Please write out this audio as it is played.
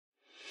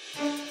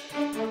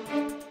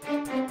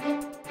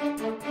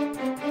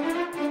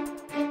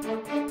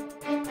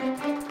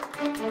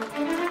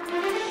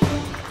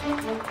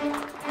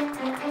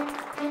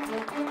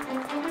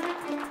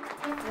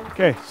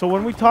Okay, so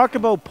when we talk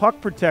about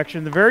puck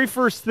protection, the very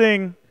first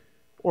thing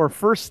or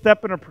first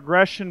step in a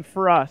progression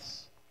for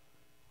us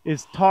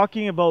is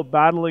talking about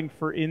battling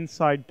for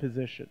inside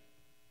position.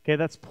 Okay,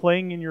 that's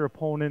playing in your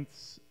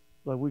opponent's,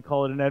 like we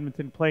call it in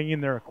Edmonton, playing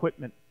in their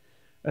equipment.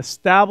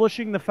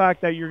 Establishing the fact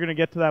that you're going to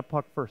get to that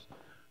puck first.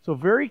 So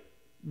very,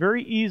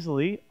 very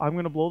easily, I'm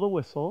going to blow the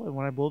whistle, and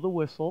when I blow the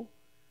whistle,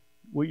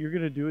 what you're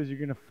going to do is you're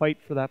going to fight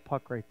for that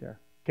puck right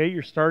there. Okay,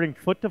 you're starting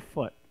foot to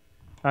foot.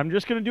 I'm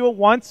just going to do it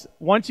once.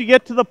 Once you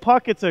get to the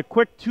puck, it's a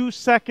quick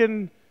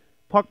 2-second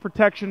puck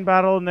protection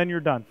battle, and then you're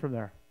done from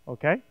there.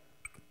 Okay?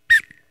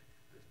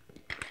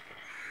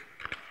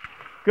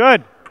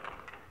 Good.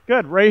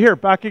 Good. Right here.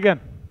 Back again.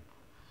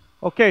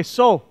 Okay,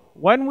 so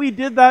when we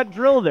did that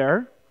drill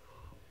there,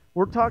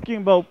 we're talking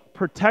about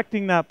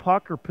protecting that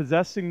puck or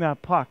possessing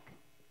that puck.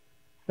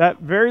 That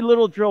very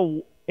little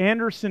drill,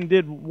 Anderson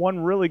did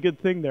one really good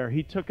thing there.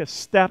 He took a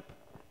step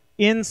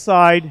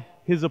inside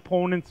his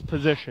opponent's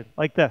position,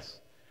 like this.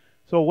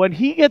 So when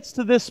he gets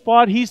to this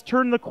spot, he's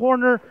turned the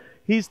corner,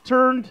 he's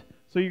turned,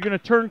 so you're going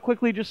to turn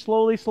quickly, just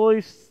slowly,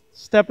 slowly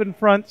step in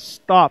front,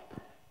 stop.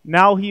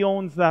 Now he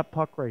owns that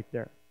puck right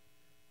there.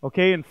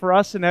 Okay, and for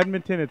us in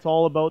Edmonton, it's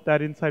all about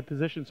that inside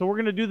position. So we're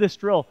going to do this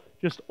drill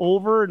just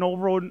over and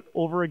over and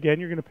over again.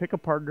 You're going to pick a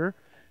partner.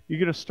 You're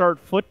going to start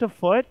foot to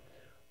foot.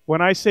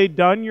 When I say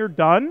done, you're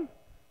done.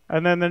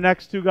 And then the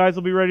next two guys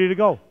will be ready to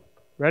go.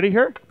 Ready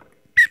here?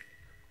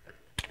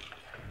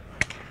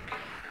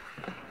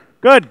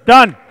 Good,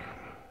 done.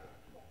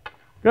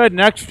 Good,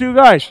 next two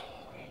guys.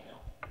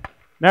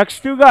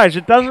 Next two guys,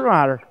 it doesn't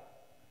matter.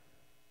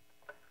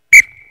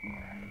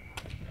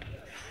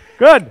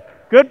 Good,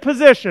 good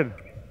position.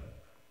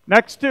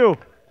 Next two.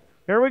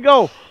 Here we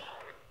go.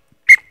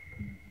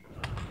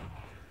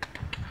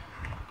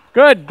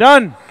 Good,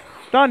 done.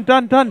 Done,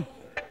 done, done.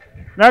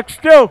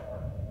 Next two.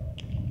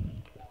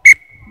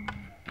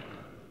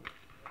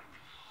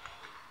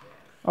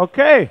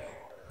 Okay.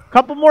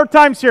 Couple more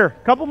times here.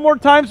 Couple more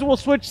times and we'll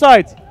switch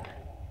sides.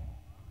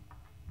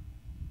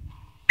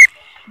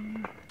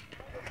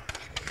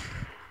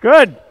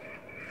 Good.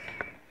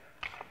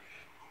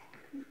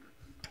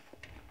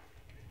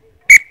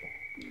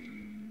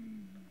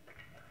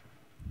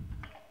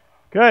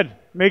 Good.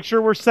 Make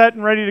sure we're set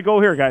and ready to go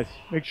here, guys.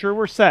 Make sure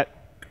we're set.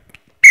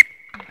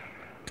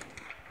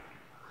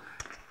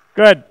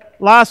 Good.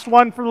 Last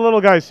one for the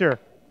little guys here.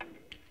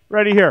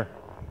 Ready here.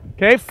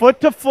 Okay, foot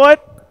to foot.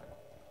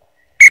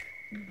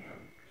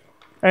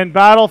 And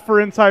battle for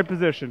inside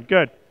position.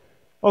 Good.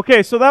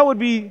 Okay, so that would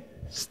be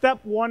step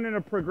one in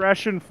a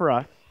progression for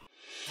us.